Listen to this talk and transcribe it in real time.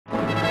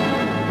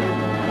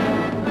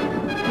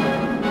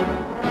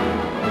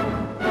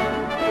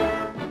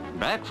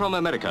from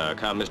America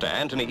come Mr.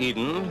 Anthony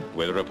Eden,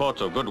 with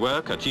reports of good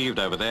work achieved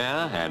over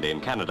there and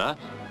in Canada,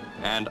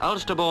 and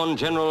Ulster-born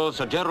General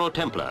Sir Gerald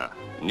Templer,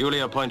 newly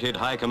appointed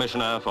High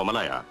Commissioner for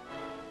Malaya.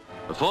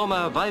 The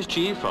former Vice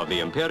Chief of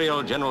the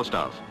Imperial General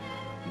Staff,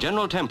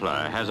 General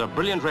Templer has a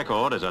brilliant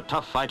record as a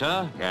tough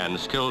fighter and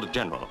skilled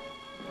general.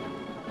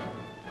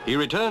 He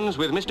returns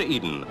with Mr.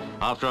 Eden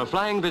after a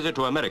flying visit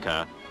to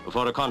America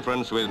for a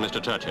conference with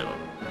Mr. Churchill.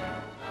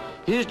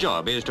 His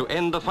job is to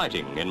end the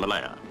fighting in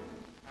Malaya.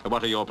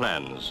 What are your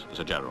plans,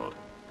 Sir Gerald?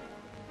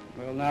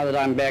 Well, now that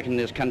I'm back in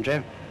this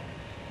country,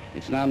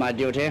 it's now my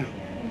duty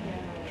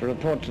to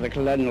report to the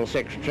Colonial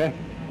Secretary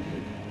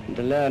and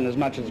to learn as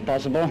much as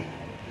possible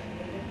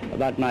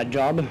about my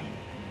job,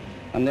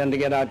 and then to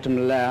get out to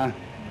Malaya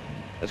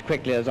as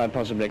quickly as I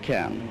possibly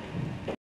can.